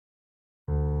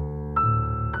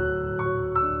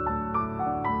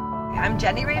I'm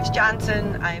Jenny Reeves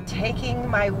Johnson. I'm taking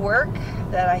my work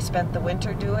that I spent the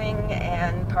winter doing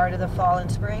and part of the fall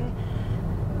and spring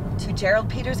to Gerald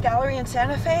Peters Gallery in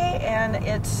Santa Fe, and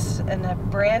it's a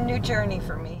brand new journey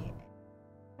for me.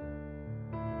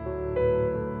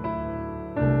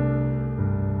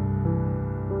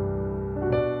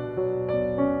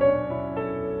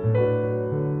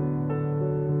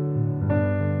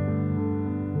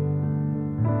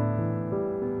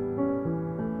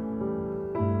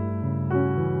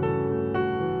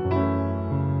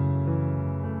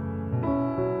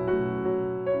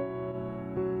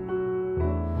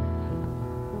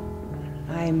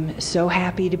 I'm so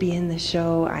happy to be in this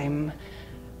show. I'm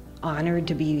honored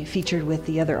to be featured with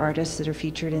the other artists that are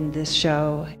featured in this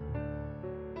show.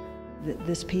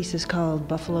 This piece is called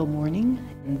Buffalo Morning.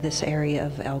 This area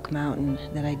of Elk Mountain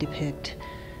that I depict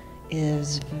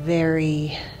is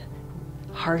very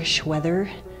harsh weather,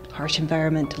 harsh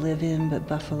environment to live in, but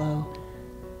Buffalo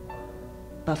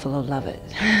love it.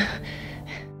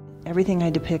 Everything I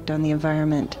depict on the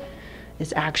environment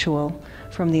is actual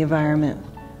from the environment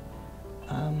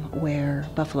where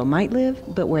buffalo might live,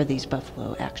 but where these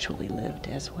buffalo actually lived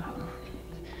as well.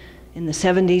 In the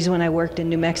 70s when I worked in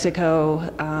New Mexico,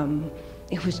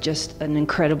 it was just an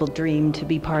incredible dream to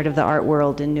be part of the art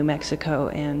world in New Mexico,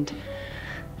 and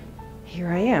here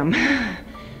I am.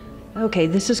 Okay,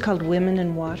 this is called Women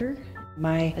and Water.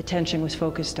 My attention was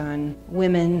focused on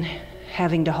women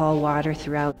having to haul water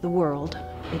throughout the world.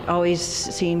 It always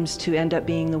seems to end up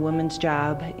being the woman's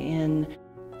job in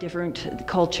different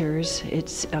cultures.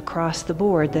 It's across the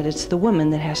board that it's the woman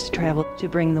that has to travel to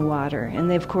bring the water. And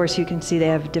they, of course, you can see they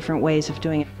have different ways of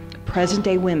doing it. Present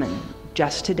day women,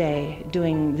 just today,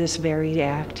 doing this very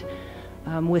act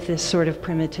with this sort of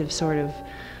primitive sort of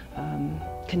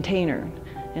container.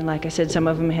 And like I said, some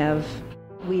of them have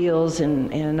wheels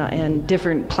and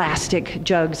different plastic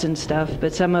jugs and stuff,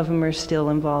 but some of them are still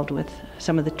involved with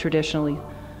some of the traditional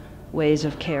ways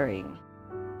of carrying.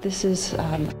 This is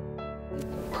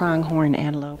pronghorn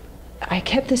antelope. I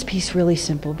kept this piece really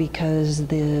simple because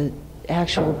the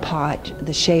actual pot,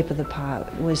 the shape of the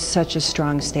pot, was such a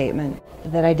strong statement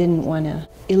that I didn't want to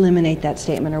eliminate that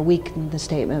statement or weaken the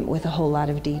statement with a whole lot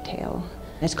of detail.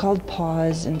 It's called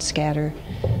Pause and Scatter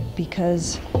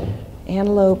because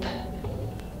antelope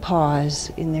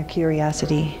pause in their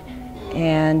curiosity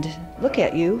and look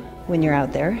at you when you're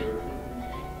out there,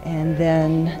 and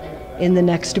then in the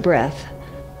next breath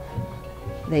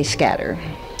they scatter.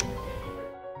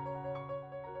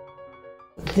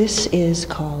 This is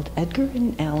called Edgar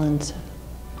and Allen's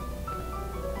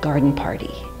Garden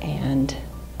Party, and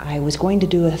I was going to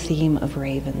do a theme of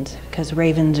ravens because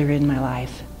ravens are in my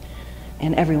life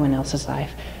and everyone else's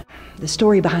life. The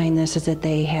story behind this is that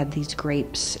they had these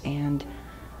grapes and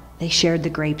they shared the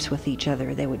grapes with each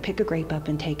other. They would pick a grape up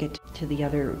and take it to the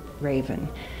other raven,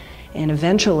 and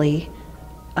eventually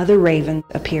other ravens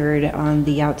appeared on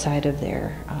the outside of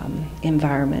their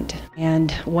environment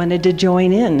and wanted to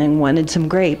join in and wanted some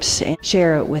grapes and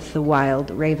share it with the wild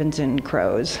ravens and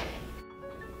crows.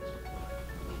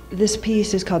 This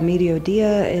piece is called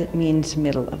Mediodía. It means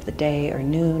middle of the day or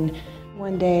noon.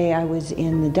 One day I was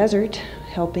in the desert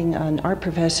helping an art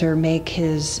professor make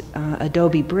his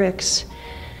adobe bricks,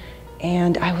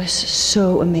 and I was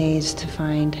so amazed to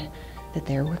find that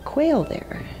there were quail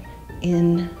there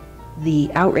in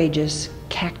the outrageous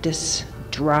cactus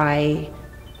dry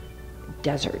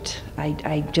desert.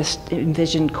 I just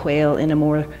envisioned quail in a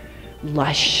more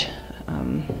lush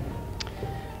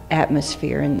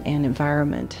atmosphere and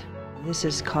environment. This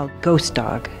is called Ghost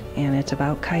Dog, and it's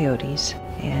about coyotes.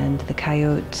 And the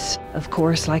coyotes, of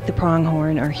course, like the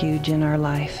pronghorn, are huge in our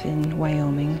life in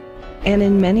Wyoming and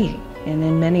in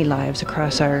many lives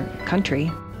across our country.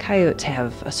 Coyotes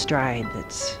have a stride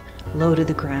that's low to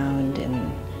the ground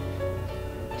and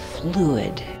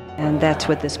fluid, and that's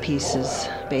what this piece is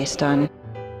based on.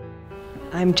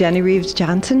 I'm Jenny Reeves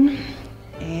Johnson,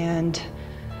 and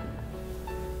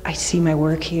I see my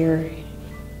work here,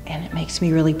 and it makes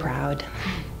me really proud.